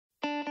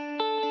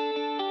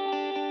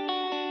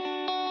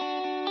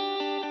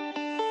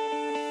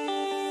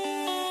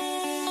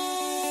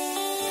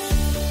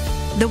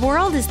The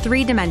world is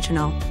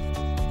three-dimensional.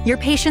 Your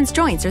patient's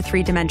joints are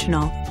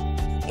three-dimensional.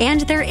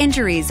 And their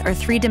injuries are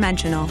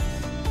three-dimensional.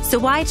 So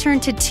why turn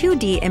to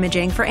 2D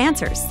imaging for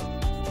answers?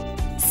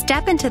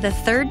 Step into the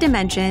third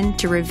dimension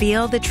to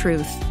reveal the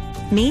truth.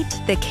 Meet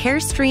the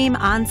Carestream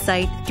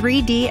onsight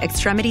 3D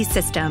extremity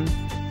system.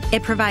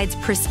 It provides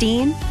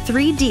pristine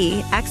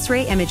 3D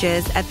X-ray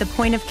images at the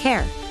point of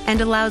care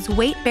and allows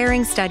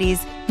weight-bearing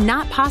studies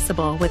not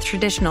possible with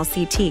traditional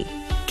CT,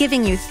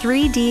 giving you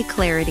 3D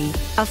clarity,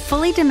 a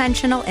fully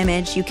dimensional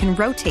image you can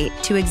rotate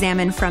to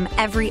examine from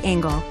every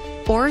angle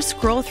or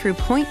scroll through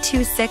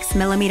 0.26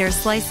 millimeter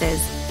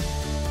slices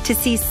to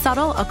see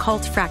subtle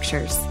occult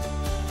fractures.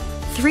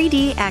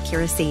 3D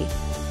accuracy.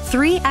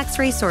 3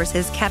 X-ray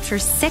sources capture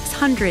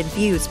 600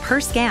 views per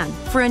scan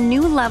for a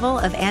new level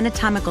of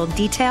anatomical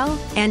detail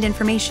and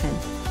information.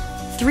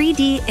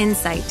 3D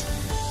insight.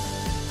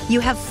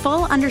 You have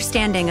full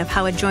understanding of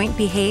how a joint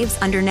behaves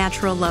under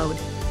natural load.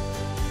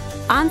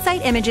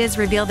 On-site images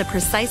reveal the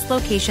precise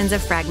locations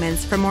of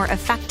fragments for more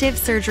effective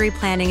surgery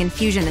planning and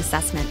fusion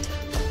assessment,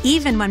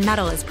 even when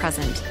metal is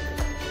present.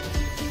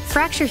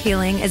 Fracture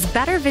healing is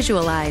better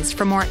visualized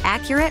for more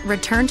accurate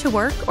return to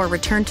work or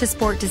return to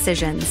sport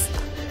decisions.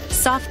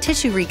 Soft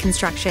tissue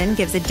reconstruction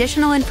gives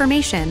additional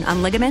information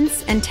on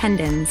ligaments and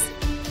tendons.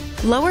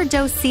 Lower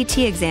dose CT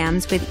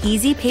exams with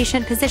easy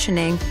patient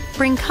positioning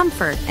bring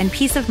comfort and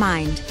peace of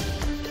mind,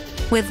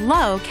 with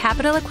low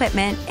capital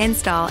equipment,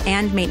 install,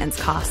 and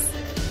maintenance costs.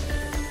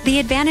 The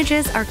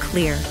advantages are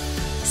clear.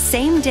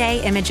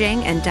 Same-day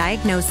imaging and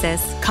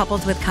diagnosis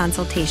coupled with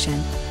consultation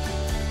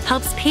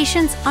helps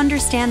patients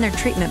understand their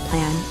treatment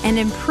plan and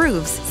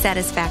improves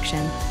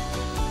satisfaction.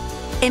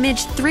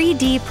 Image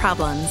 3D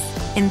problems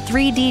in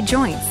 3D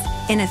joints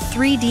in a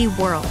 3D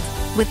world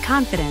with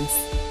confidence.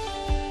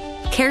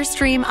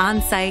 Carestream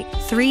onsight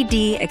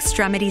 3D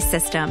extremity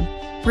system.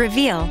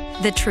 Reveal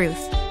the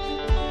truth.